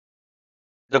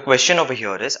The question over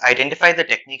here is identify the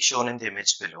technique shown in the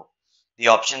image below. The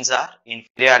options are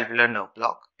inferior alveolar nerve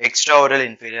block, extraoral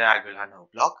inferior alveolar nerve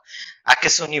block,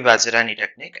 Akesoni-Vazirani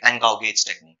technique, and Gauge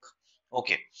technique.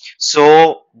 Okay,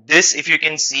 so this, if you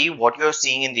can see what you're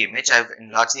seeing in the image, I've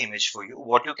enlarged the image for you.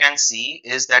 What you can see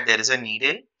is that there is a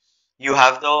needle. You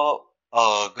have the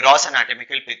gross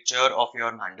anatomical picture of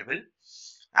your mandible,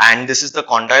 and this is the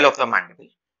condyle of the mandible,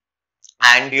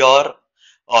 and your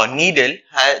needle,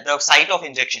 the site of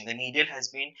injection, the needle has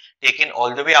been taken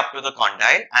all the way up to the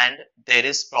condyle, and there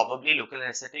is probably local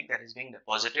anesthetic that is being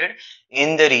deposited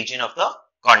in the region of the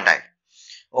condyle.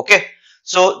 Okay,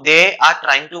 so they are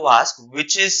trying to ask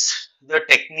which is the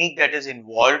technique that is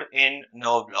involved in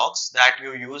nerve blocks, that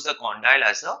you use the condyle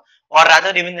as a, or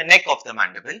rather even the neck of the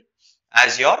mandible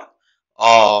as your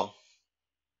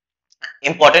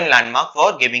important landmark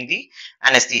for giving the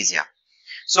anesthesia.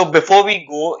 So before we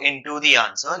go into the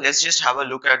answer, let's just have a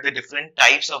look at the different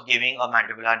types of giving a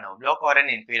mandibular nerve block or an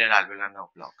inferior alveolar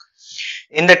nerve block.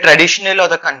 In the traditional or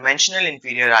the conventional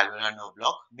inferior alveolar nerve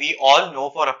block, we all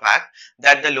know for a fact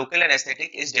that the local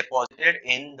anesthetic is deposited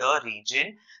in the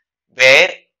region where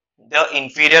the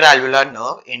inferior alveolar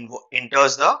nerve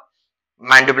enters the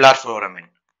mandibular foramen.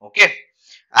 Okay.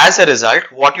 As a result,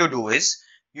 what you do is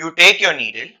you take your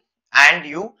needle and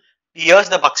you pierce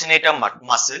the buccinator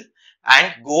muscle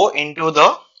and go into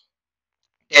the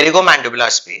pterygomandibular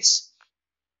space.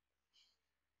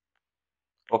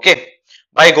 Okay.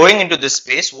 By going into this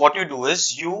space, what you do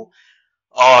is you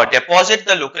deposit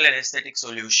the local anesthetic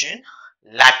solution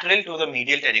lateral to the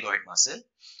medial pterygoid muscle,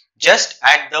 just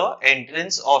at the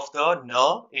entrance of the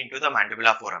nerve into the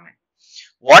mandibular foramen.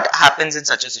 What happens in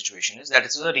such a situation is that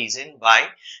this is the reason why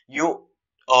you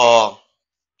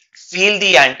feel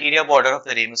the anterior border of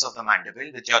the ramus of the mandible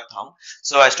with your thumb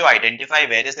so as to identify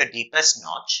where is the deepest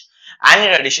notch, and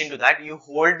in addition to that you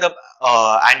hold the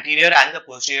anterior and the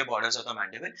posterior borders of the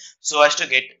mandible so as to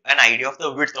get an idea of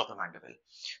the width of the mandible.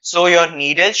 So your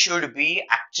needle should be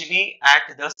actually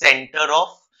at the center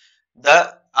of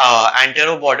the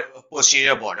anterior border,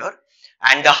 posterior border,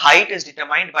 and the height is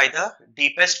determined by the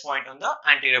deepest point on the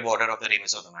anterior border of the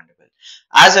ramus of the mandible.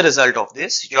 As a result of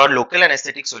this, your local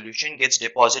anesthetic solution gets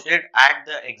deposited at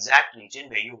the exact region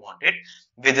where you want it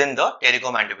within the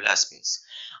pterygomandibular space.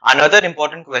 Another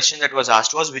important question that was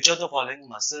asked was which of the following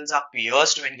muscles are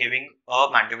pierced when giving a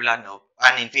mandibular nerve,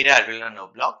 an inferior alveolar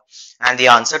nerve block, and the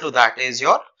answer to that is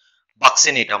your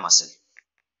buccinator muscle.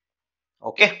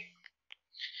 Okay.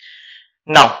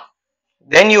 Now,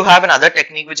 then you have another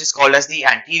technique which is called as the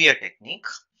anterior technique.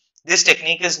 This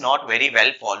technique is not very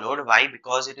well followed. Why?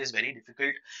 Because it is very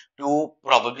difficult to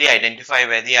probably identify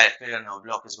where the alveolar nerve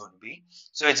block is going to be.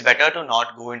 So it's better to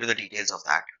not go into the details of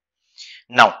that.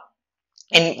 Now,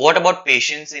 what about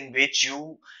patients in which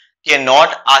you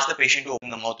cannot ask the patient to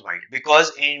open the mouth wide?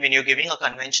 Because when you're giving a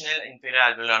conventional inferior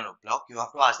alveolar nerve block, you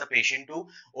have to ask the patient to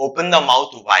open the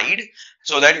mouth wide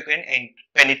so that you can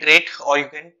penetrate or you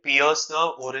can pierce the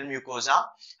oral mucosa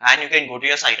and you can go to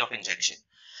your site of injection.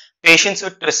 Patients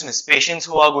with trismus, patients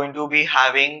who are going to be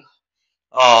having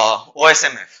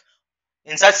OSMF,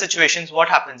 in such situations, what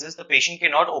happens is the patient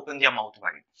cannot open their mouth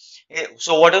wide.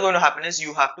 So what is going to happen is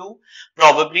you have to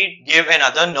probably give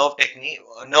another nerve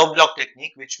block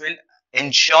technique, which will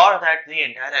ensure that the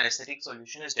entire anesthetic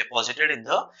solution is deposited in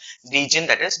the region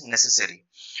that is necessary.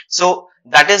 So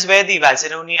that is where the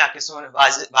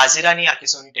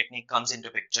Vazirani-Akesoni technique comes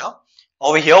into picture.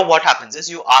 Over here, what happens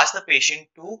is you ask the patient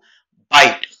to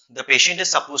bite. The patient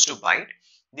is supposed to bite.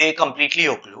 They completely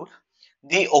occlude.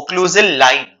 The occlusal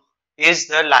line is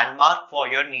the landmark for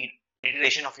your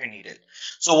penetration of your needle.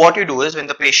 So what you do is when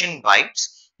the patient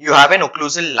bites, you have an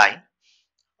occlusal line.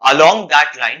 Along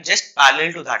that line, just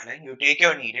parallel to that line, you take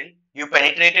your needle, you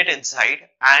penetrate it inside,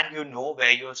 and you know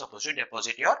where you are supposed to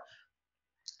deposit your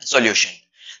solution.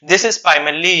 This is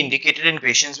primarily indicated in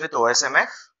patients with OSMF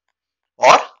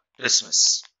or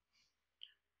trismus.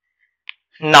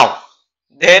 Now,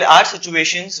 there are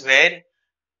situations where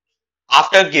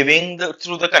after giving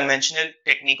through the conventional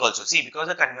technique also, see, because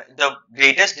the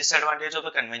greatest disadvantage of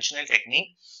the conventional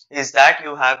technique is that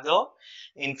you have the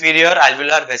inferior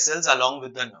alveolar vessels along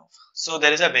with the nerve. So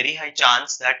there is a very high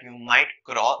chance that you might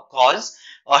cause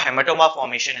a hematoma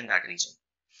formation in that region.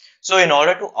 So in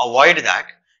order to avoid that,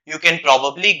 you can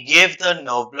probably give the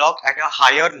nerve block at a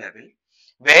higher level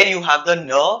where you have the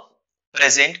nerve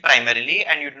present primarily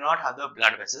and you do not have the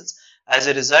blood vessels. As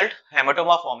a result,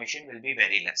 hematoma formation will be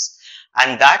very less.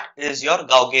 And that is your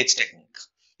Gauge technique.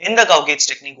 In the Gauge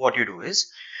technique, what you do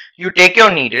is, you take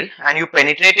your needle and you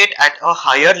penetrate it at a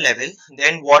higher level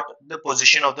than what the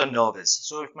position of the nerve is.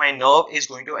 So if my nerve is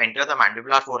going to enter the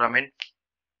mandibular foramen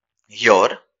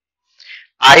Here,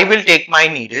 I will take my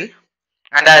needle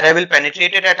and I will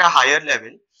penetrate it at a higher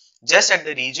level, just at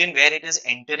the region where it is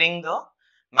entering the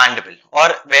mandible or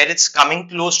where it's coming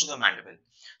close to the mandible.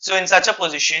 So in such a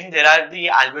position, there are the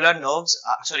alveolar nerves,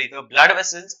 the blood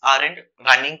vessels aren't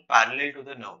running parallel to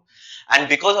the nerve. And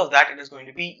because of that, it is going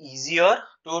to be easier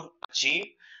to achieve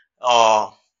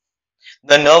uh,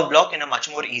 the nerve block in a much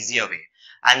more easier way.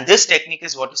 And this technique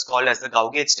is what is called as the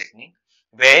Gauge technique,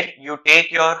 where you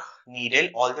take your needle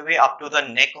all the way up to the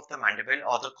neck of the mandible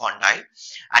or the condyle,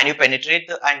 and you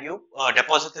penetrate and you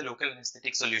deposit the local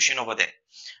anesthetic solution over there.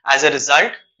 As a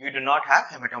result, you do not have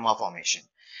hematoma formation.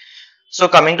 So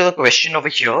coming to the question over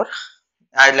here,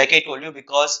 like I told you,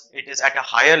 because it is at a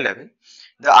higher level,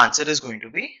 the answer is going to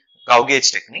be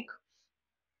Gauge technique.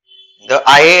 The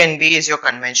IANB is your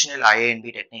conventional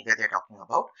IANB technique that they're talking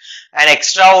about. An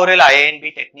extraoral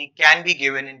IANB technique can be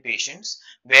given in patients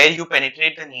where you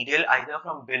penetrate the needle either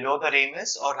from below the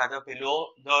ramus or rather below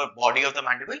the body of the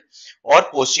mandible or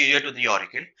posterior to the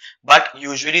auricle. But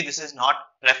usually this is not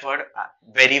preferred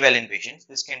very well in patients.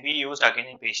 This can be used again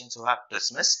in patients who have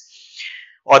trismus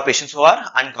or patients who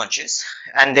are unconscious.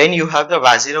 And then you have the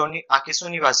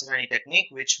Akesoni-Vazirani technique,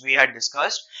 which we had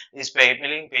discussed, is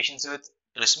primarily in patients with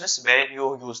trismus, where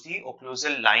you use the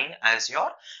occlusal line as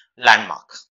your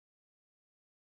landmark.